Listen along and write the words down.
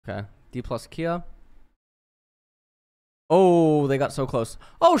Okay. D plus Kia. Oh, they got so close.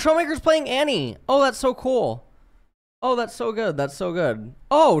 Oh, Showmaker's playing Annie. Oh, that's so cool. Oh, that's so good. That's so good.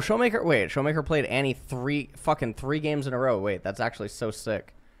 Oh, Showmaker. Wait, Showmaker played Annie three games in a row. Wait, that's actually so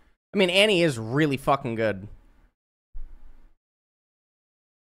sick. I mean, Annie is really fucking good.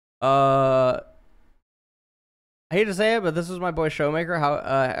 I hate to say it, but this is my boy Showmaker.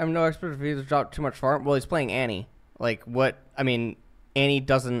 I'm no expert if he's dropped too much farm. Well, he's playing Annie. Like, what? I mean, Annie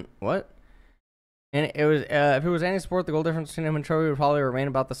doesn't... What? And it was if it was Annie's support, the goal difference between him and Trophy would probably remain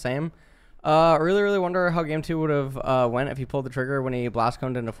about the same. Really wonder how game 2 would have went if he pulled the trigger when he blast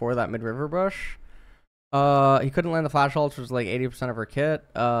coned into 4 that mid-river brush. He couldn't land the flash ult, which was like 80% of her kit,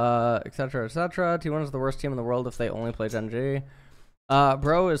 etc, etc. T1 is the worst team in the world if they only play Gen G.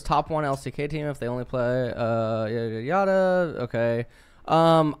 Bro is top 1 LCK team if they only play, yada yada. Okay.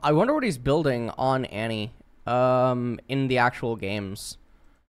 I wonder what he's building on Annie, in the actual games.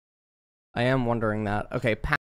 I am wondering that. Okay,